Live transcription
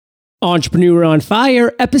Entrepreneur on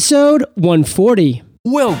Fire, episode 140.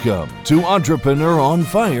 Welcome to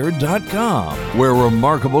EntrepreneurOnFire.com, where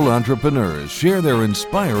remarkable entrepreneurs share their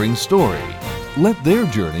inspiring story. Let their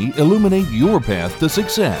journey illuminate your path to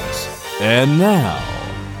success. And now,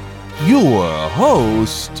 your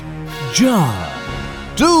host,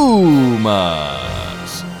 John Dumas.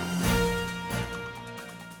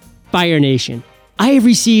 Fire Nation, I have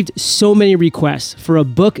received so many requests for a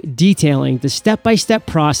book detailing the step-by-step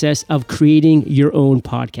process of creating your own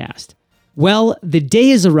podcast. Well, the day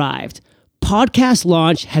has arrived. Podcast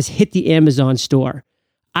Launch has hit the Amazon store.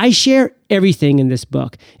 I share everything in this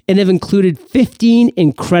book and have included 15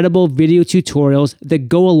 incredible video tutorials that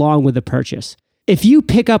go along with the purchase. If you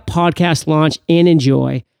pick up Podcast Launch and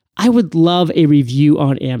enjoy, I would love a review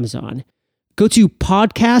on Amazon. Go to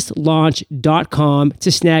podcastlaunch.com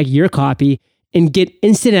to snag your copy and get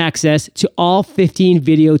instant access to all 15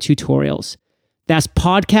 video tutorials. That's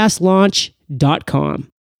podcastlaunch.com.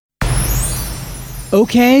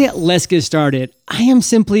 Okay, let's get started. I am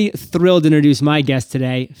simply thrilled to introduce my guest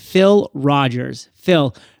today, Phil Rogers.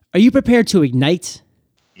 Phil, are you prepared to ignite?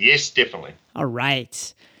 Yes, definitely. All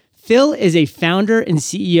right. Phil is a founder and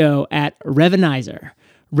CEO at Revenizer.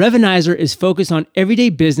 Revenizer is focused on everyday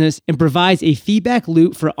business and provides a feedback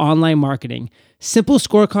loop for online marketing. Simple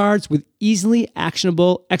scorecards with easily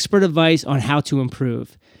actionable expert advice on how to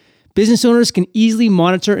improve. Business owners can easily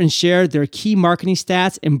monitor and share their key marketing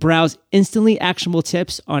stats and browse instantly actionable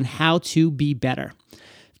tips on how to be better.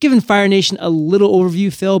 I've given Fire Nation a little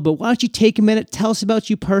overview, Phil, but why don't you take a minute, tell us about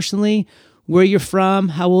you personally, where you're from,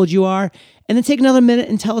 how old you are, and then take another minute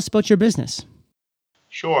and tell us about your business.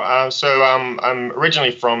 Sure. I'm originally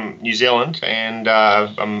from New Zealand, and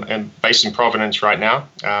I'm based in Providence right now.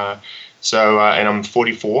 And I'm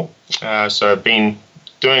 44. So I've been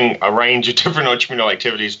doing a range of different entrepreneurial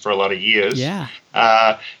activities for a lot of years. Yeah.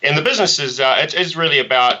 And the business is it is really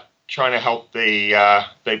about trying to help the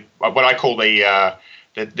what I call the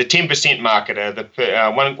 10%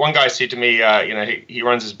 marketer. One guy said to me, he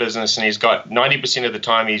runs his business and he's got 90% of the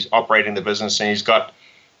time he's operating the business and he's got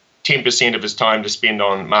 10% of his time to spend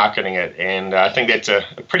on marketing it. And I think that's a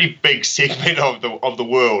pretty big segment of the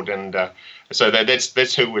world. And so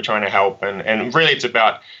that's who we're trying to help. And really it's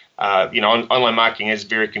about online marketing is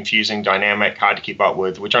very confusing, dynamic, hard to keep up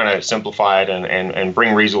with. We're trying to simplify it and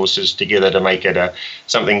bring resources together to make it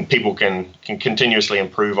something people can continuously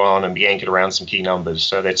improve on and be anchored around some key numbers.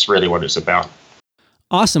 So that's really what it's about.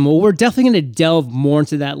 Awesome. Well, we're definitely going to delve more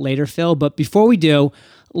into that later, Phil. But before we do,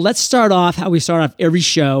 let's start off how we start off every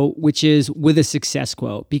show, which is with a success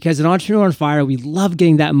quote. Because at Entrepreneur on Fire, we love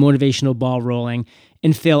getting that motivational ball rolling.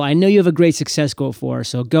 And Phil, I know you have a great success quote for us,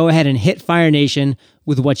 so go ahead and hit Fire Nation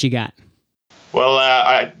with what you got. Well,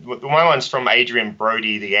 my one's from Adrian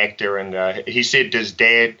Brody, the actor, and he said his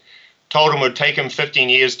dad told him it would take him 15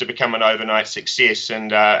 years to become an overnight success,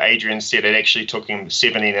 and Adrian said it actually took him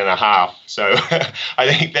 17 and a half. So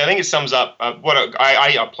I think it sums up what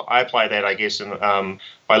I apply that, I guess,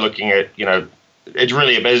 by looking at, it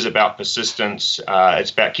really is about persistence. It's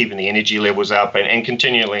about keeping the energy levels up and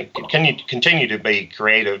continue to be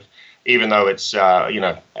creative, even though it's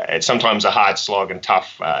it's sometimes a hard slog and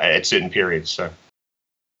tough at certain periods. So.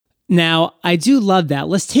 Now, I do love that.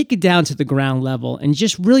 Let's take it down to the ground level and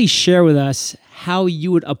just really share with us how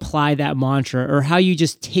you would apply that mantra or how you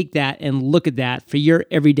just take that and look at that for your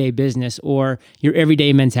everyday business or your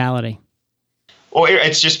everyday mentality. Well,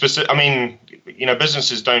 it's just,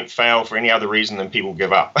 businesses don't fail for any other reason than people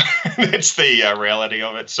give up. That's the reality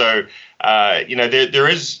of it. So, there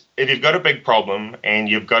is, if you've got a big problem and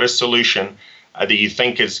you've got a solution that you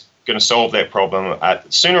think is going to solve that problem,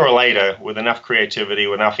 sooner or later, with enough creativity,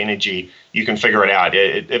 with enough energy, you can figure it out.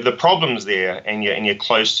 If the problem's there and you're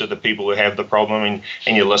close to the people who have the problem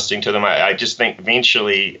and you're listening to them, I just think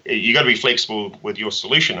eventually you got to be flexible with your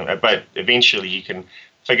solution, but eventually you can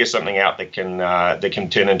figure something out that can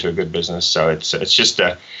turn into a good business. So it's just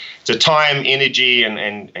a time, energy,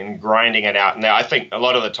 and grinding it out. Now I think a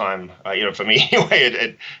lot of the time, for me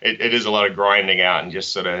anyway, it is a lot of grinding out and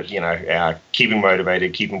just sort of keeping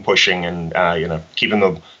motivated, keeping pushing, and keeping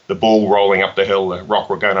the ball rolling up the hill, the rock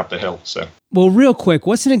going up the hill. So. Well, real quick,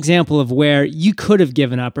 what's an example of where you could have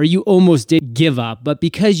given up or you almost did give up, but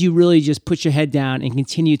because you really just put your head down and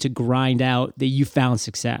continue to grind out that you found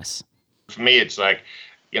success? For me, it's like,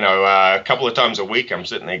 a couple of times a week, I'm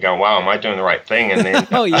sitting there going, "Wow, am I doing the right thing?" And then,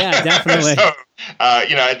 oh yeah, definitely. So,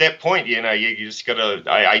 at that point, you just gotta,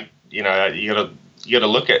 you gotta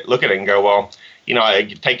look at it and go, well,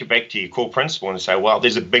 you take it back to your core principle and say, well,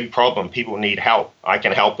 there's a big problem. People need help. I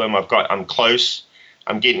can help them. I'm close.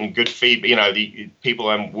 I'm getting good feedback. The people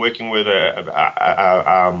I'm working with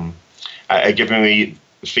are are giving me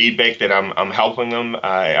feedback that I'm helping them.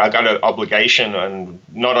 I got an obligation, and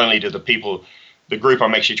not only to the group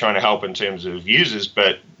I'm actually trying to help in terms of users,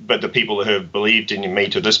 but the people who have believed in me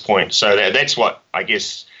to this point. So that's what I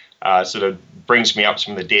guess sort of brings me up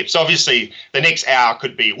from the depths. Obviously, the next hour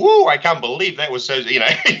could be, whoa, I can't believe that was so,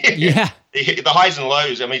 Yeah. The highs and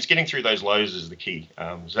lows. I mean, it's getting through those lows is the key.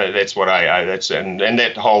 So that's what and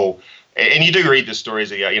that whole. And you do read the stories,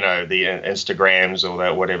 the Instagrams or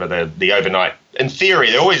the overnight. In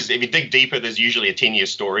theory, they always, if you dig deeper, there's usually a 10-year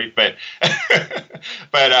story. But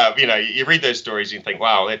you read those stories and you think,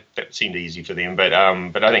 wow, that seemed easy for them. But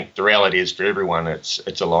I think the reality is for everyone, it's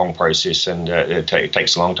a long process, and it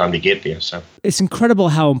takes a long time to get there. So it's incredible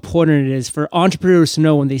how important it is for entrepreneurs to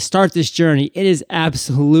know when they start this journey, it is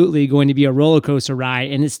absolutely going to be a roller coaster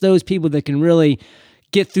ride, and it's those people that can really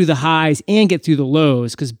get through the highs and get through the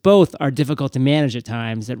lows, because both are difficult to manage at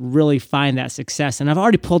times, that really find that success. And I've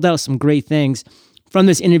already pulled out some great things from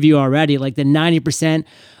this interview already, like the 90%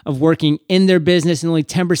 of working in their business and only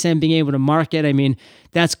 10% being able to market. I mean,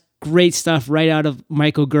 that's great stuff right out of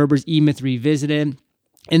Michael Gerber's E-Myth Revisited.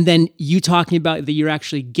 And then you talking about that you're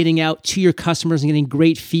actually getting out to your customers and getting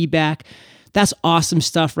great feedback. That's awesome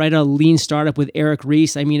stuff right out of Lean Startup with Eric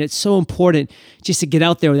Ries. I mean, it's so important just to get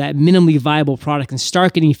out there with that minimally viable product and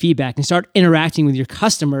start getting feedback and start interacting with your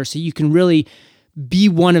customers so you can really be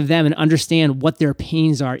one of them and understand what their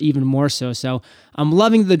pains are even more so. So I'm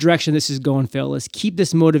loving the direction this is going, Phil. Let's keep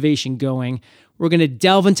this motivation going. We're going to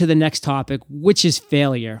delve into the next topic, which is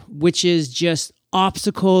failure, which is just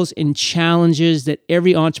obstacles and challenges that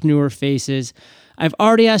every entrepreneur faces. I've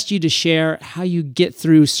already asked you to share how you get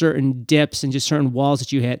through certain dips and just certain walls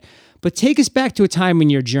that you hit, but take us back to a time in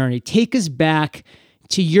your journey. Take us back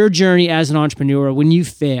to your journey as an entrepreneur when you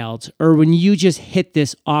failed or when you just hit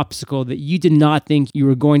this obstacle that you did not think you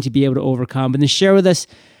were going to be able to overcome, and then share with us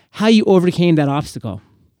how you overcame that obstacle.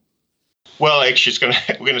 Well, actually,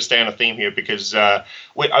 we're going to stay on a theme here because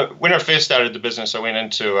when I first started the business, I went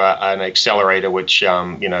into an accelerator, which,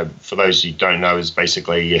 for those who don't know, is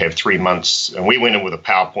basically you have 3 months. And we went in with a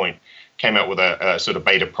PowerPoint, came out with a sort of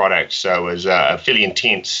beta product. So it was a fairly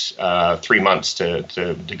intense 3 months to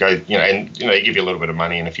go, and they give you a little bit of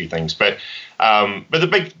money and a few things. But the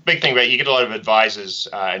big thing about it, you get a lot of advisors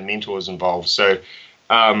and mentors involved. So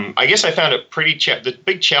I guess I found it the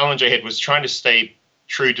big challenge I had was trying to stay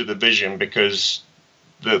true to the vision, because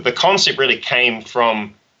the concept really came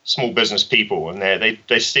from small business people, and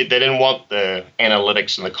they said they didn't want the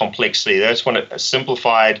analytics and the complexity. They just wanted it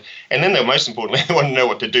simplified, and then most importantly, they wanted to know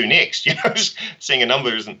what to do next. Just seeing a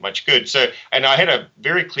number isn't much good. So, and I had a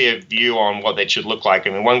very clear view on what that should look like. I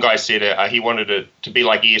mean, one guy said he wanted it to be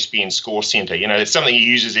like ESPN Score Center. It's something he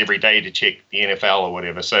uses every day to check the NFL or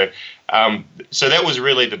whatever. So that was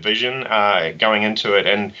really the vision going into it.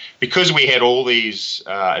 And because we had all these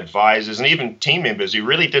advisors and even team members who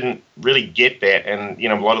really didn't really get that, and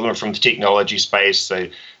a lot of them are from the technology space,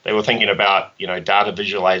 they were thinking about data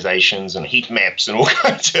visualizations and heat maps and all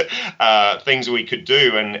kinds of things we could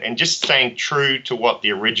do, and just staying true to what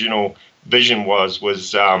the original vision was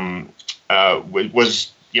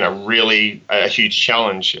really a huge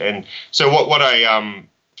challenge. And so what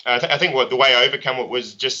I think the way I overcome it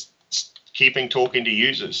was just keeping talking to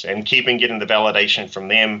users and getting the validation from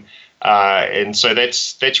them. And so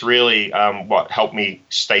that's really what helped me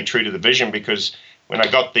stay true to the vision, because when I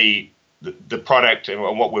got the product and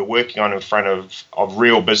what we're working on in front of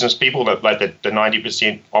real business people, like the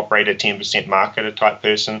 90% operator, 10% marketer type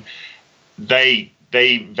person, they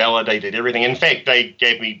validated everything. In fact, they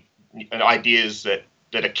gave me ideas that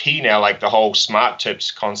are key now, like the whole smart tips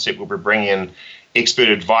concept, where we're bringing in expert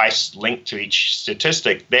advice linked to each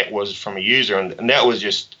statistic. That was from a user, and that was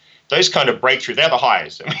just those kind of breakthrough. They're the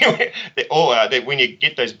highs. I mean, when you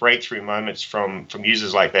get those breakthrough moments from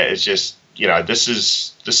users like that, it's just this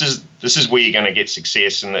is where you're going to get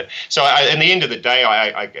success. And so in the end of the day,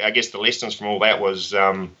 I guess the lessons from all that was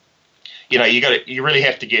you really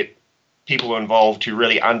have to get people involved who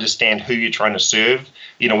really understand who you're trying to serve.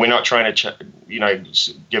 We're not trying to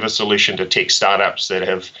give a solution to tech startups that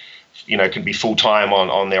have can be full-time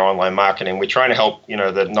on their online marketing. We're trying to help, the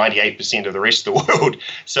 98% of the rest of the world.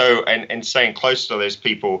 So, and staying close to those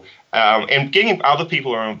people, and getting other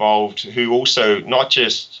people who are involved who also not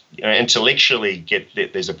just intellectually get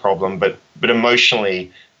that there's a problem, but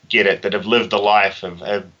emotionally get it, that have lived the life,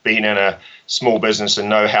 have been in a small business and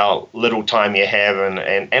know how little time you have, and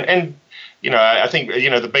I think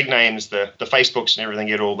the big names, the Facebooks and everything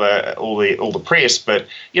get all the press, but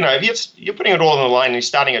if you're putting it all on the line and you're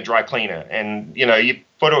starting a dry cleaner, and you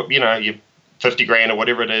put your $50,000 or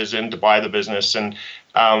whatever it is in to buy the business,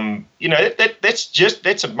 that's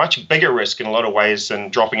a much bigger risk in a lot of ways than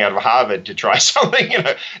dropping out of Harvard to try something.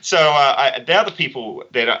 So the other people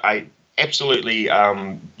that I absolutely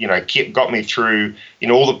got me through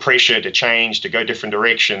all the pressure to change, to go different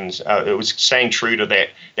directions. It was staying true to that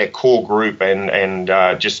core group and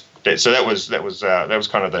just that. So that was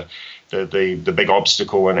kind of the big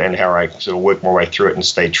obstacle and how I sort of worked my way through it and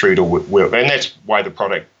stayed true to work. And that's why the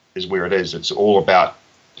product is where it is. It's all about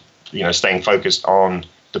staying focused on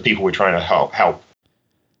the people we're trying to help.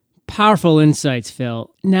 Powerful insights, Phil.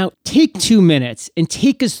 Now, take 2 minutes and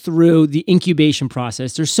take us through the incubation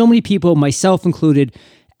process. There's so many people, myself included,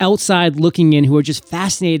 outside looking in who are just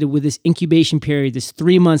fascinated with this incubation period, this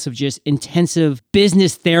 3 months of just intensive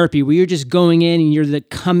business therapy where you're just going in and you're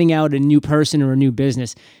coming out a new person or a new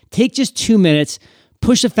business. Take just 2 minutes,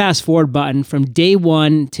 push the fast forward button from day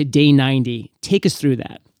 1 to day 90. Take us through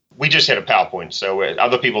that. We just had a PowerPoint, so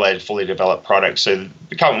other people had fully developed products. So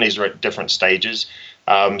the companies are at different stages.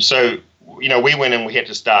 So we went and we had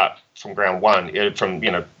to start from ground one,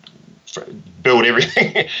 build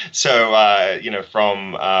everything. So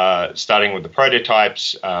from starting with the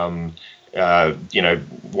prototypes, wireframing,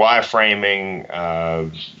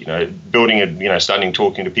 building starting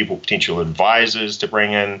talking to people, potential advisors to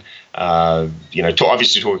bring in,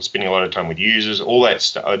 spending a lot of time with users, all that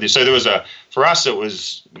stuff. So there was for us, it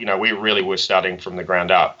was, we really were starting from the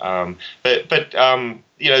ground up. So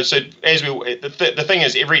as the thing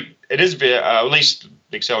is, it is very, at least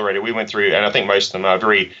the accelerator we went through, and I think most of them are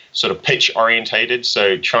very sort of pitch orientated.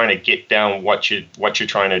 So trying to get down what you're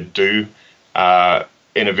trying to do,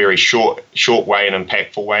 in a very short way and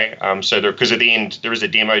impactful way. Because at the end there is a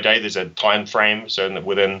demo day, there's a time frame. So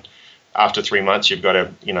after 3 months, you've got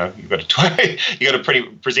to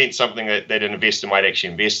present something that an investor might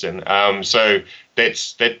actually invest in. So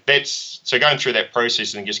that's going through that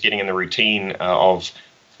process and just getting in the routine of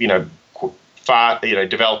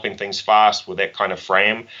developing things fast with that kind of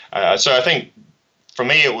frame. So I think for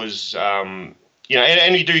me it was. And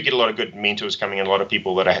you do get a lot of good mentors coming in, a lot of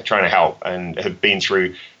people that are trying to help and have been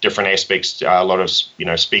through different aspects, a lot of,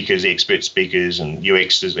 speakers, expert speakers and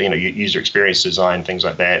UX, user experience design, things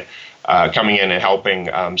like that, coming in and helping.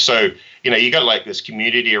 You got like this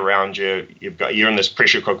community around you. You're in this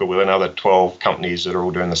pressure cooker with another 12 companies that are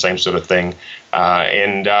all doing the same sort of thing.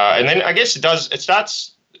 And then I guess it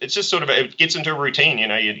gets into a routine.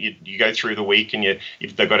 You go through the week and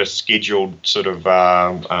they've got a scheduled sort of,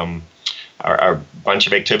 a bunch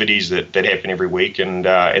of activities that happen every week, and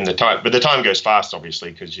the time goes fast, obviously,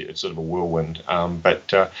 because it's sort of a whirlwind. But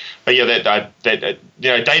day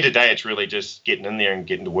to day, it's really just getting in there and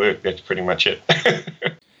getting to work. That's pretty much it.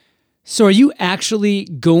 So are you actually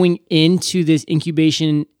going into this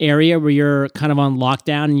incubation area where you're kind of on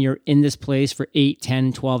lockdown and you're in this place for 8,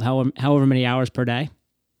 10, 12, however many hours per day?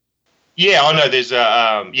 Yeah, I know. There's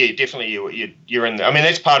definitely you're in. I mean,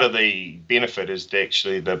 that's part of the benefit is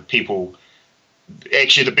actually the people.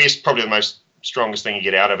 Actually, the best, probably the most strongest thing you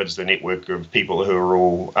get out of it is the network of people who are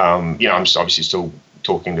all. I'm obviously still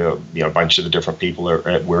talking to a bunch of the different people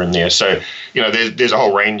that were in there. So there's a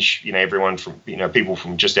whole range. Everyone from people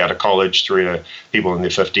from just out of college through to people in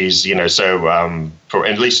their 50s. So for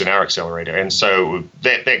at least in our accelerator, and so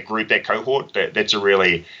that group, that cohort, that's a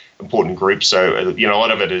really important group. So a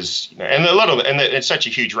lot of it is, and it's such a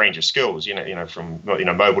huge range of skills. From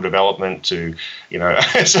mobile development to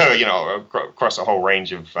across a whole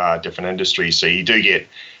range of different industries. So you do get.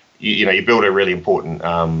 You build a really important,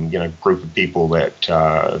 group of people that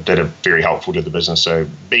are very helpful to the business. So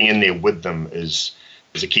being in there with them is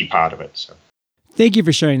a key part of it. So, thank you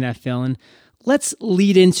for sharing that, Phil. And let's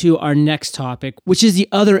lead into our next topic, which is the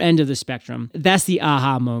other end of the spectrum. That's the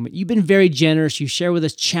aha moment. You've been very generous. You share with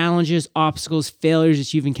us challenges, obstacles, failures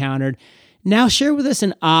that you've encountered. Now share with us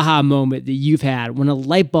an aha moment that you've had when a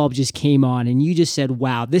light bulb just came on and you just said,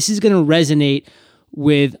 wow, this is going to resonate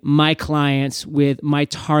with my clients, with my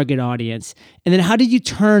target audience? And then how did you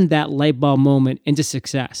turn that light bulb moment into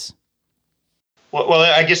success? Well,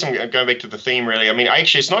 I guess I'm going back to the theme, really. I mean,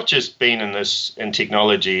 actually, it's not just been in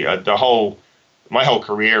technology. My whole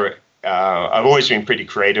career, I've always been pretty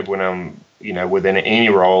creative when I'm, within any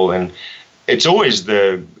role. And it's always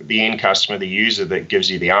the end customer, the user, that gives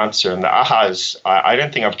you the answer. And the ahas, I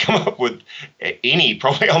don't think I've come up with any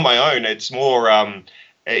probably on my own. It's more,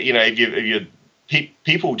 if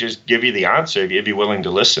people just give you the answer if you're willing to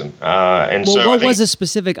listen. What was a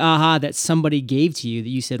specific aha that somebody gave to you that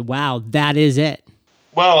you said, wow, that is it?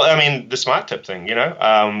 Well, I mean, the smart tip thing, the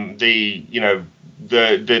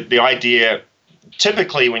idea,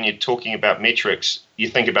 typically when you're talking about metrics, you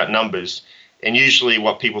think about numbers. And usually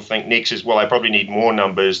what people think next is, well, I probably need more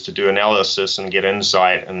numbers to do analysis and get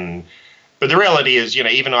insight. But the reality is,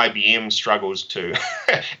 even IBM struggles to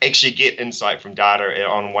actually get insight from data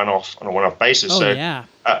on a one-off basis. Yeah.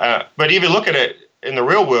 But if you look at it in the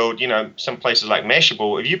real world, some places like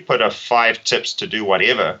Mashable, if you put 5 tips to do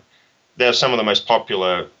whatever, they're some of the most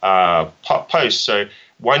popular posts. So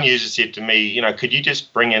one user said to me, could you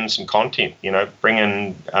just bring in some content? Bring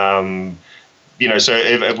in, so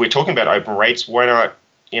if we're talking about open rates, why not,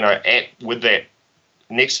 with that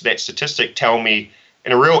next to that statistic, tell me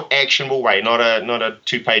in a real actionable way, not a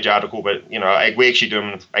 2-page article, but we actually do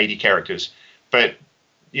them in 80 characters. But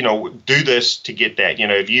do this to get that.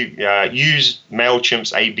 If you use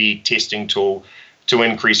MailChimp's A/B testing tool to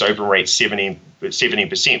increase open rates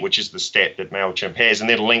 70%, which is the stat that MailChimp has, and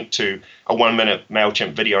then link to a 1-minute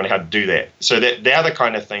MailChimp video on how to do that. So that they're the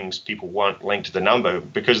kind of things people want linked to the number,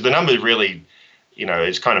 because the number really,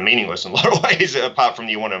 is kind of meaningless in a lot of ways, apart from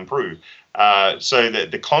you want to improve. So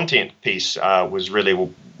the content piece was really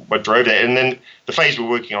what drove that. And then the phase we're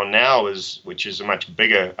working on now which is a much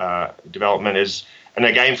bigger development is, and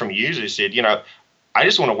again from users said, I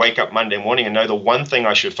just want to wake up Monday morning and know the one thing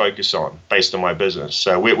I should focus on based on my business.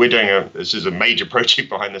 So we're doing this is a major project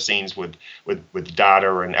behind the scenes with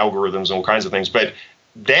data and algorithms and all kinds of things. But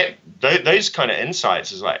those kind of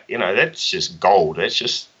insights is like, that's just gold. That's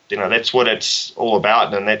just, that's what it's all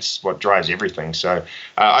about, and that's what drives everything. So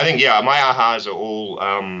I think, my ahas are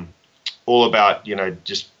all about,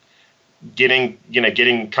 just getting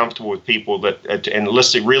comfortable with people and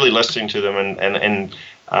really listening to them and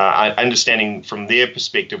understanding from their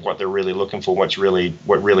perspective what they're really looking for, what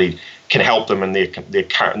really can help them in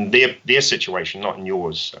their situation, not in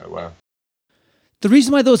yours. So. The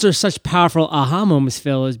reason why those are such powerful aha moments,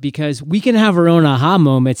 Phil, is because we can have our own aha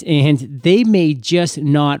moments and they may just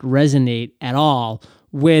not resonate at all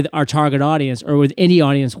with our target audience or with any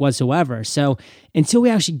audience whatsoever. So until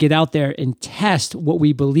we actually get out there and test what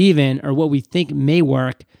we believe in or what we think may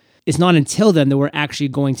work, it's not until then that we're actually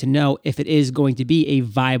going to know if it is going to be a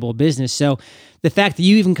viable business. So the fact that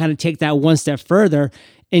you even kind of take that one step further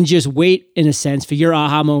and just wait, in a sense, for your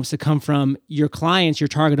aha moments to come from your clients, your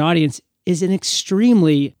target audience, is an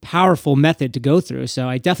extremely powerful method to go through. So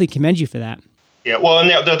I definitely commend you for that. Yeah, well,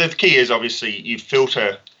 and the key is obviously you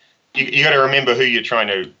filter. You got to remember who you're trying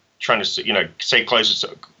to stay closer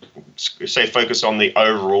to, say focus on the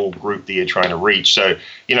overall group that you're trying to reach. So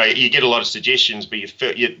you get a lot of suggestions, but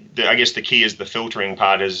I guess the key is the filtering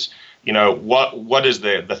part is what is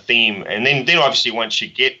the theme, and then obviously once you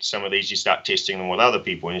get some of these, you start testing them with other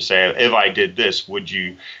people, and you say, if I did this, would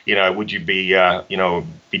you be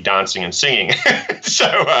dancing and singing?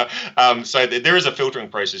 So there is a filtering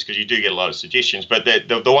process because you do get a lot of suggestions, but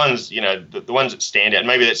the ones the ones that stand out, and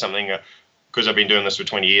maybe that's something because I've been doing this for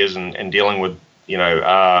 20 years and dealing with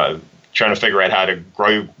trying to figure out how to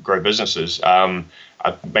grow businesses.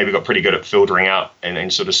 I've maybe got pretty good at filtering out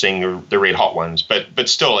and sort of seeing the red hot ones, but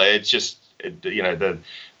still, it's just it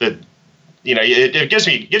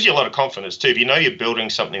gives you a lot of confidence too. If you're building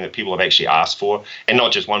something that people have actually asked for, and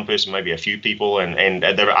not just one person, maybe a few people, and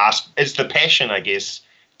they've asked. It's the passion, I guess,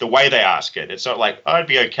 the way they ask it. It's not like I'd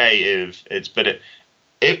be okay if it's, but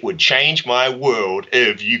it would change my world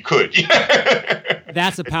if you could.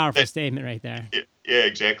 That's a powerful statement right there. Yeah,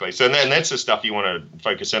 exactly. So then that's the stuff you want to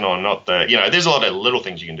focus in on, not the, there's a lot of little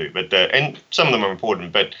things you can do, but and some of them are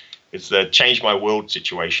important, but it's the change my world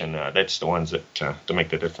situation. That's the ones that to make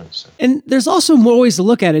the difference. And there's also more ways to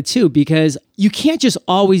look at it too, because you can't just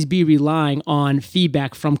always be relying on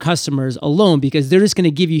feedback from customers alone, because they're just going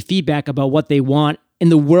to give you feedback about what they want in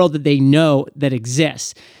the world that they know that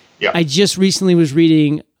exists. Yeah. I just recently was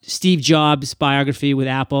reading Steve Jobs' biography with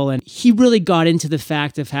Apple, and he really got into the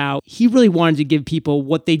fact of how he really wanted to give people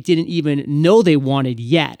what they didn't even know they wanted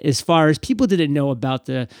yet, as far as people didn't know about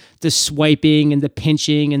the swiping and the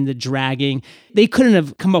pinching and the dragging. They couldn't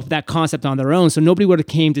have come up with that concept on their own, so nobody would have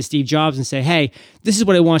came to Steve Jobs and say, hey, this is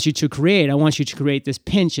what I want you to create. I want you to create this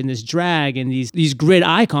pinch and this drag and these grid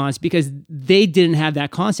icons, because they didn't have that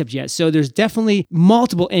concept yet. So there's definitely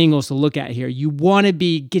multiple angles to look at here. You want to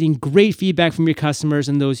be getting great feedback from your customers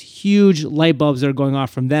and those huge light bulbs that are going off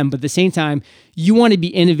from them, but at the same time, you want to be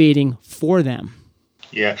innovating for them.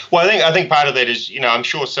 Yeah. Well, I think part of that is, I'm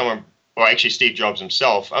sure someone, or actually Steve Jobs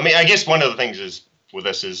himself. I mean, I guess one of the things is with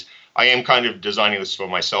this is I am kind of designing this for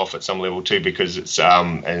myself at some level too, because it's I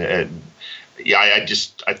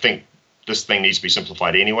think this thing needs to be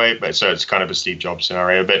simplified anyway. But so it's kind of a Steve Jobs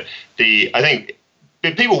scenario. But I think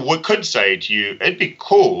people could say to you, it'd be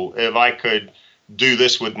cool if I could do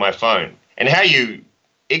this with my phone. And how you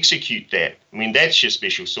execute that, I mean, that's your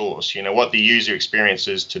special sauce. What the user experience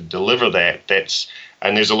is to deliver that.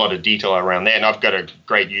 And there's a lot of detail around that. And I've got a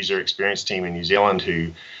great user experience team in New Zealand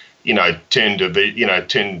who,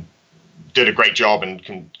 did a great job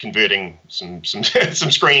in converting some some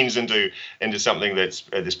screens into something that's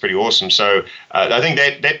pretty awesome. So I think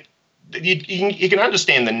that you can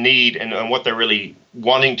understand the need and what they're really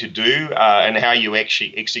wanting to do, and how you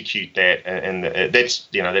actually execute that, and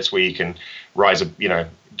that's where you can rise up,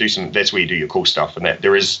 do some. That's where you do your cool stuff, and that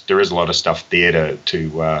there is a lot of stuff there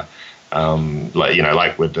to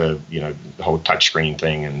like with the whole touchscreen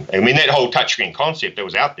thing, and I mean that whole touchscreen concept that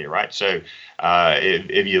was out there, right? So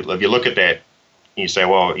if you look at that, you say,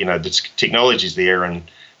 well, this technology's there, and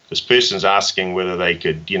this person's asking whether they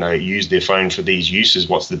could use their phone for these uses.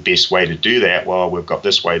 What's the best way to do that? Well, we've got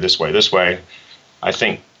this way, this way, this way. I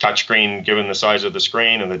think touchscreen, given the size of the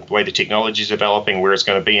screen and the way the technology is developing, where it's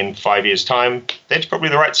going to be in 5 years' time, that's probably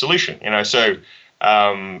the right solution. So.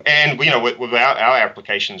 And with our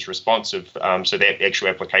application's responsive, so that actual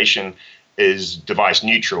application is device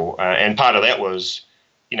neutral, and part of that was,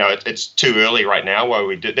 it's too early right now.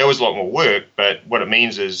 There was a lot more work, but what it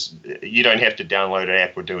means is you don't have to download an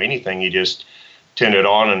app or do anything. You just turn it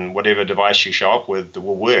on, and whatever device you show up with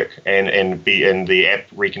will work, and the app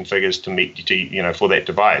reconfigures to meet for that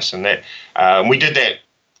device, and that we did that.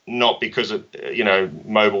 Not because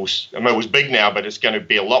mobile's big now, but it's going to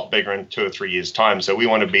be a lot bigger in 2 or 3 years' time. So we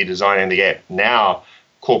want to be designing the app now,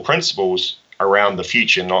 core principles around the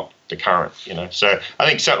future, not the current. So I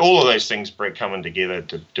think all of those things coming together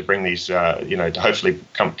to bring these, to hopefully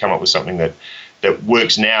come up with something that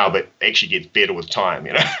works now, but actually gets better with time.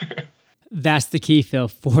 That's the key, Phil,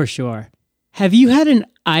 for sure. Have you had an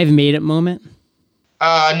 "I've made it" moment?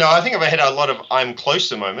 No, I think I've had a lot of "I'm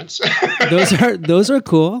closer" moments. those are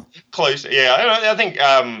cool. Close, yeah. I think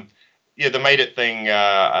the "made it" thing.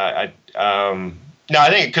 I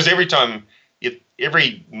think because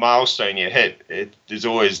every milestone you hit, there's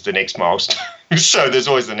always the next milestone. So there's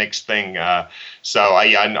always the next thing. So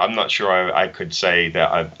I'm not sure I could say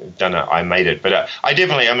that I've done it. I made it, but I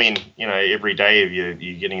definitely. I mean, every day you're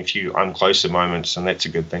getting a few "I'm closer" moments, and that's a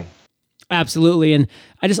good thing. Absolutely. And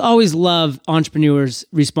I just always love entrepreneurs'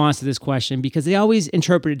 response to this question because they always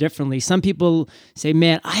interpret it differently. Some people say,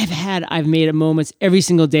 man, I've made it moments every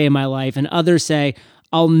single day of my life. And others say,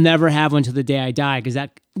 I'll never have one till the day I die because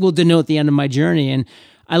that will denote the end of my journey. And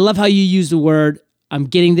I love how you use the word, I'm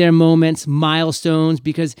getting there moments, milestones,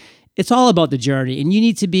 because it's all about the journey. And you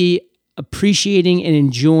need to be appreciating and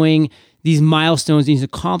enjoying these milestones, these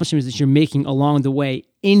accomplishments that you're making along the way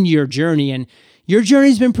in your journey. And your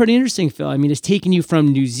journey's been pretty interesting, Phil. I mean, it's taken you from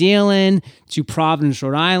New Zealand to Providence,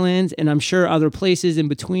 Rhode Island, and I'm sure other places in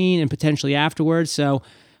between and potentially afterwards. So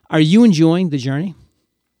are you enjoying the journey?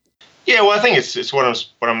 Yeah, well, I think it's what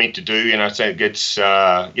I'm meant to do. So it gets,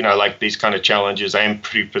 like these kind of challenges. I am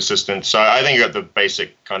pretty persistent. So I think I got the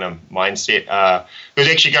basic kind of mindset. It was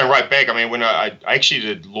actually going right back. I mean, when I actually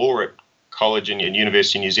did law at college and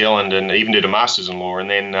University in New Zealand, and even did a master's in law, and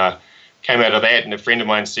then came out of that, and a friend of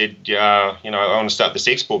mine said, I want to start this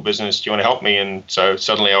export business. Do you want to help me? And so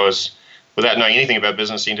suddenly I was, without knowing anything about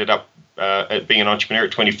business, ended up at being an entrepreneur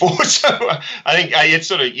at 24. So I think it's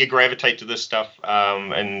sort of, you gravitate to this stuff.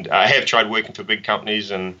 And I have tried working for big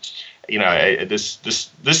companies, and this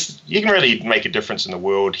you can really make a difference in the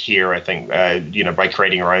world here. I think by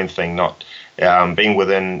creating your own thing, not being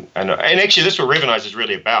within. And actually, this is what Revenizer is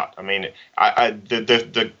really about. I mean,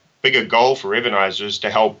 the bigger goal for Revenizer is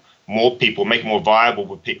to help more people, make it more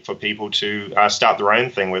viable for people to start their own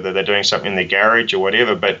thing, whether they're doing something in their garage or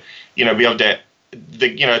whatever. But be able to,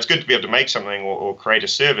 it's good to be able to make something or create a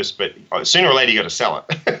service, but sooner or later you got to sell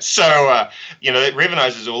it. So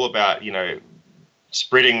Revenizer is all about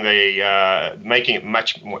spreading making it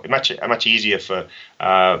much easier for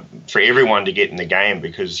everyone to get in the game,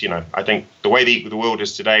 because I think the way the world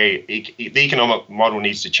is today, the economic model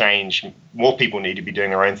needs to change. More people need to be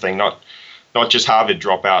doing their own thing, not just Harvard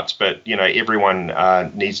dropouts, but everyone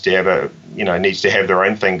needs to have their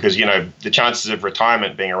own thing, because the chances of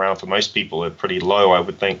retirement being around for most people are pretty low, I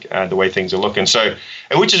would think, the way things are looking. So,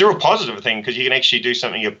 which is a real positive thing, because you can actually do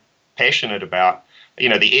something you're passionate about. The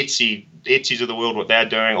Etsy's of the world, what they're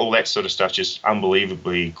doing, all that sort of stuff, just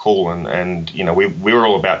unbelievably cool. And we're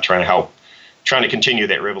all about trying to continue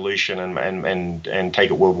that revolution and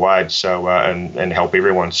take it worldwide. So and help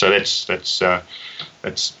everyone. So that's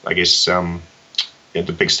I guess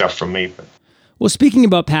the big stuff from me. Well, speaking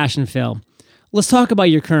about passion, Phil, let's talk about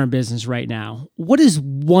your current business right now. What is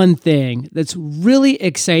one thing that's really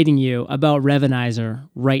exciting you about Revenizer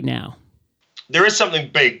right now? There is something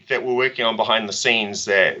big that we're working on behind the scenes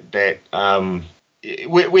that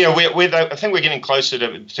I think we're getting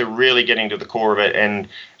closer to really getting to the core of it and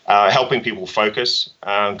helping people focus,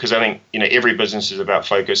 because I think every business is about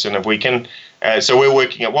focus, and if we can, so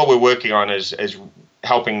what we're working on is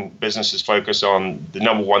helping businesses focus on the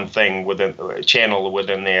number one thing within a channel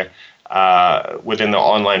within the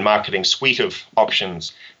online marketing suite of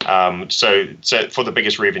options. So for the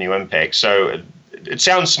biggest revenue impact. So it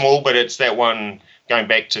sounds small, but it's that one going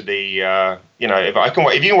back to the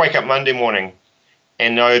if you can wake up Monday morning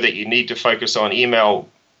and know that you need to focus on email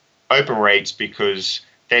open rates because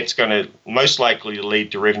that's going to most likely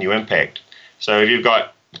lead to revenue impact. So if you've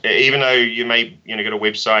got, even though you may got a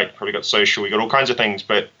website, probably got social, you got all kinds of things,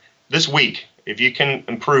 but this week, if you can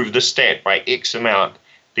improve this stat by X amount,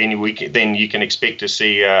 then you can expect to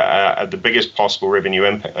see the biggest possible revenue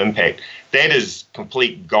impact. That is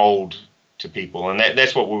complete gold to people, and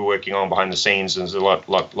that's what we're working on behind the scenes. There's a lot.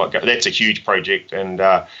 That's a huge project, and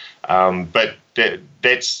but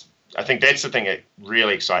I think that's the thing that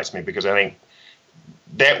really excites me, because I think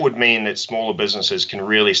that would mean that smaller businesses can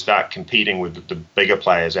really start competing with the bigger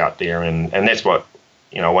players out there, and that's what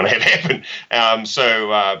I want to have happen.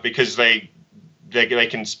 Because they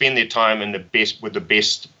can spend their time in with the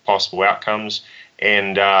best possible outcomes,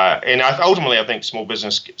 and ultimately I think small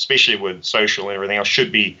business, especially with social and everything else,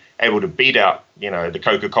 should be able to beat out the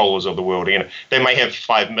Coca-Colas of the world. They may have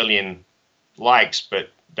 5 million likes, but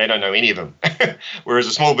they don't know any of them. Whereas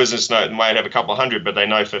a small business might have a couple of hundred, but they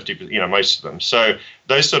know 50, most of them. So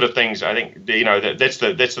those sort of things, I think, that's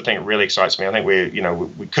the thing that really excites me. I think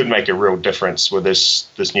we could make a real difference with this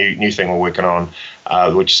new thing we're working on,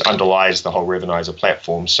 which underlies the whole Revenizer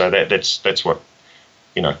platform. So that's what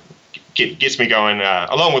gets me going,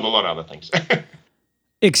 along with a lot of other things.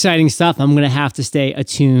 Exciting stuff. I'm going to have to stay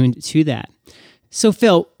attuned to that. So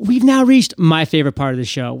Phil, we've now reached my favorite part of the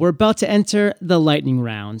show. We're about to enter the lightning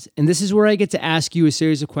rounds, and this is where I get to ask you a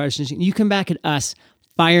series of questions, and you come back at us,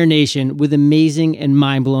 Fire Nation, with amazing and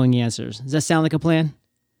mind-blowing answers. Does that sound like a plan?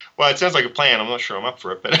 Well, it sounds like a plan. I'm not sure I'm up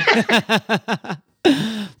for it, but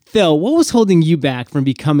Phil, what was holding you back from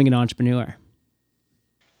becoming an entrepreneur?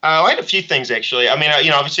 I had a few things, actually. I mean,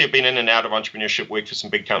 obviously I've been in and out of entrepreneurship, worked for some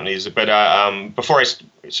big companies, but before I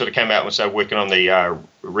sort of came out and started working on the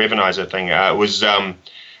Revenizer thing, was I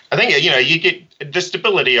think you get the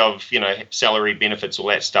stability of salary, benefits, all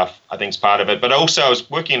that stuff. I think is part of it. But also I was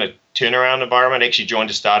working in a turnaround environment. I actually joined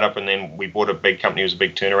a startup, and then we bought a big company. It was a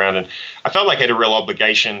big turnaround, and I felt like I had a real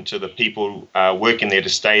obligation to the people working there to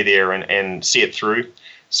stay there and see it through.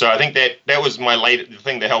 So I think that was the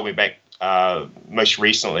thing that held me back most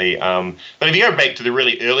recently. But if you go back to the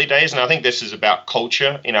really early days, and I think this is about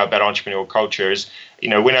culture, about entrepreneurial culture, is,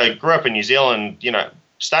 when I grew up in New Zealand,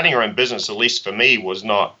 starting your own business, at least for me, was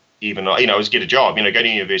not even, it was get a job, go to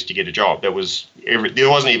university, get a job. There wasn't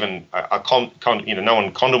even no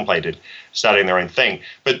one contemplated starting their own thing.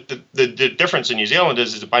 But the difference in New Zealand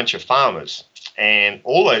is there's a bunch of farmers. And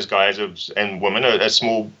all those guys and women are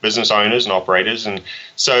small business owners and operators. And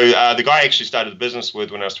so the guy I actually started the business with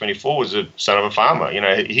when I was 24 was a son of a farmer.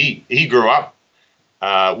 He grew up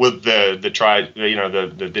with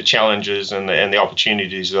the challenges and the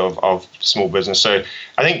opportunities of small business. So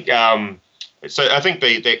I think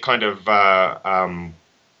that kind of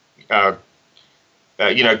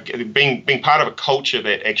being part of a culture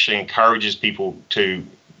that actually encourages people to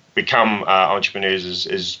become entrepreneurs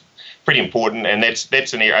is pretty important, and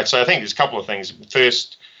that's an area. So I think there's a couple of things.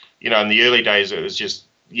 First, in the early days, it was just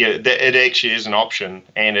it actually is an option,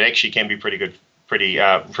 and it actually can be pretty good, pretty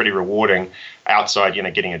rewarding outside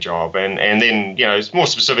getting a job, and then more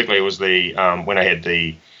specifically, it was the when I had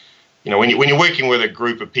the when you're working with a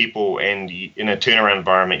group of people and in a turnaround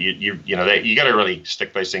environment, you got to really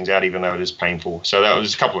stick those things out, even though it is painful. So that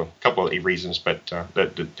was a couple of reasons, but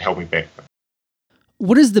that held me back.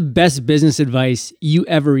 What is the best business advice you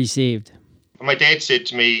ever received? My dad said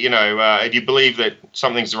to me, if you believe that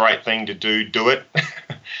something's the right thing to do, do it.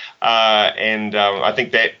 And I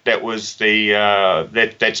think that was that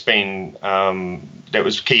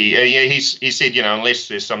was key. He said, unless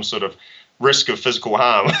there's some sort of risk of physical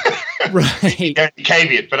harm, right?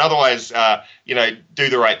 Caveat, but otherwise, do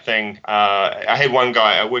the right thing.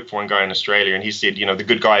 I worked for one guy in Australia, and he said, the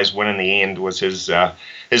good guys win in the end, was his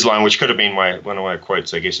line, which could have been one of my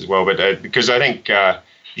quotes, I guess, as well. But because I think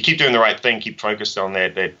you keep doing the right thing, keep focused on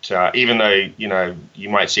that even though you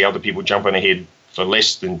might see other people jumping ahead for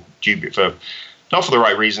less than not for the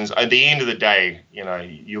right reasons, at the end of the day,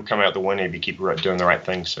 you'll come out the winner if you keep doing the right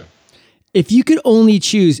thing. So. If you could only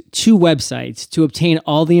choose 2 websites to obtain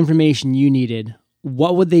all the information you needed,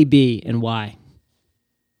 what would they be and why?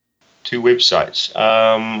 2 websites.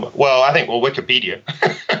 Wikipedia.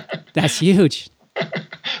 That's huge.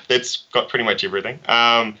 that's got pretty much everything.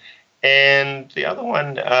 And the other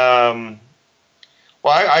one, I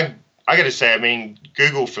got to say, I mean,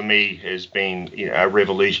 Google for me has been a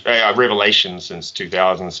revelation since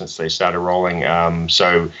 2000, since they started rolling.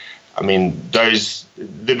 So, I mean, that's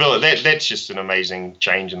just an amazing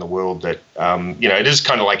change in the world. That it is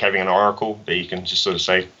kind of like having an oracle that you can just sort of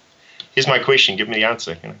say, "Here's my question, give me the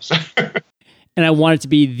answer." So. And I want it to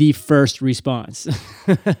be the first response.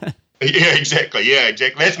 Yeah, exactly.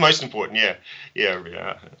 That's most important.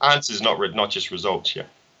 Yeah. Answers, not just results. Yeah.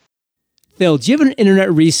 Phil, do you have an internet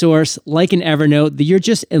resource like an Evernote that you're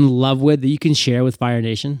just in love with that you can share with Fire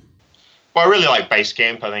Nation? Well, I really like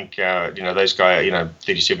Basecamp. I think those guys,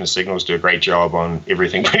 37 Signals do a great job on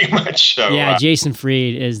everything pretty much. So yeah, Jason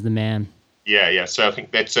Fried is the man. Yeah. So I think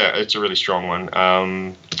it's a really strong one.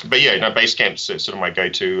 But yeah, Basecamp's sort of my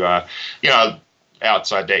go-to.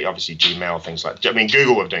 Outside that, obviously Gmail, things like that. I mean,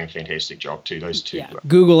 Google are doing a fantastic job too, those two. Yeah,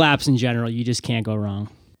 Google Apps in general, you just can't go wrong.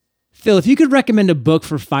 Phil, if you could recommend a book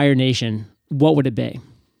for Fire Nation, what would it be?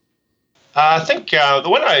 I think the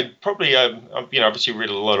one I probably, obviously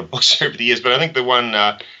read a lot of books over the years, but I think the one,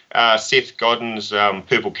 Seth Godin's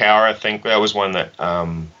Purple Cow, I think that was one that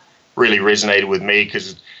really resonated with me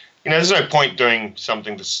because, there's no point doing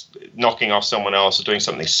something that's knocking off someone else or doing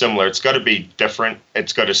something similar. It's got to be different.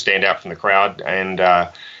 It's got to stand out from the crowd. And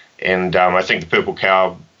I think the Purple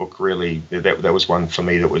Cow book really, that was one for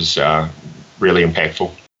me that was really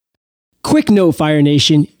impactful. Quick note, Fire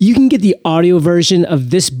Nation, you can get the audio version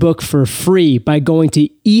of this book for free by going to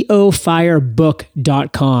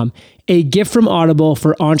eofirebook.com, a gift from Audible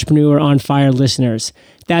for Entrepreneur on Fire listeners.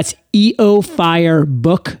 That's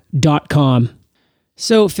eofirebook.com.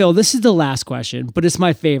 So, Phil, this is the last question, but it's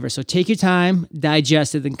my favorite. So take your time,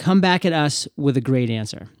 digest it, then come back at us with a great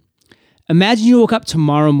answer. Imagine you woke up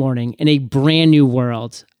tomorrow morning in a brand new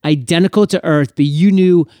world, identical to Earth, but you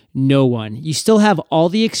knew no one. You still have all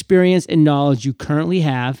the experience and knowledge you currently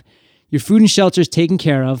have. Your food and shelter is taken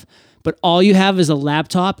care of, but all you have is a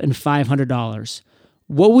laptop and $500.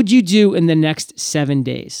 What would you do in the next 7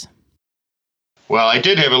 days? Well, I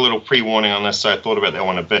did have a little pre-warning on this, so I thought about that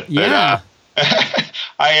one a bit. Yeah. But,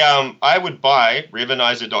 I would buy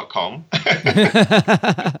Revenizer.com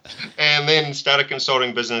and then start a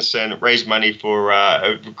consulting business and raise money for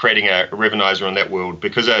creating a Revenizer in that world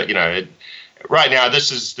because right now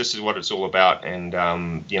this is what it's all about, and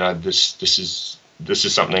this is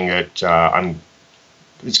something that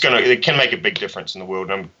it can make a big difference in the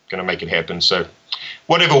world, and I'm going to make it happen. So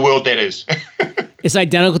whatever world that is. It's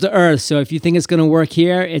identical to Earth, so if you think it's going to work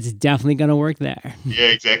here, it's definitely going to work there. Yeah,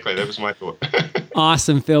 exactly. That was my thought.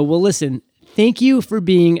 Awesome, Phil. Well, listen, thank you for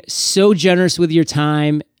being so generous with your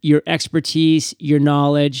time, your expertise, your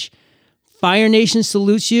knowledge. Fire Nation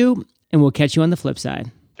salutes you, and we'll catch you on the flip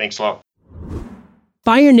side. Thanks a lot.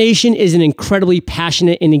 Fire Nation is an incredibly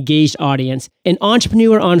passionate and engaged audience, and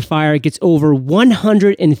Entrepreneur on Fire gets over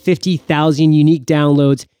 150,000 unique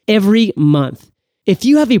downloads every month. If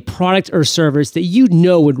you have a product or service that you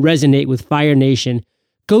know would resonate with Fire Nation,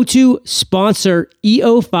 go to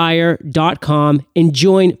sponsoreofire.com and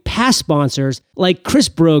join past sponsors like Chris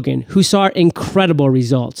Brogan, who saw incredible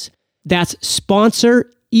results. That's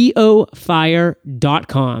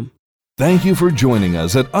sponsoreofire.com. Thank you for joining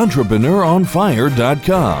us at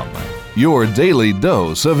entrepreneuronfire.com, your daily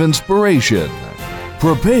dose of inspiration.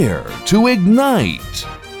 Prepare to ignite.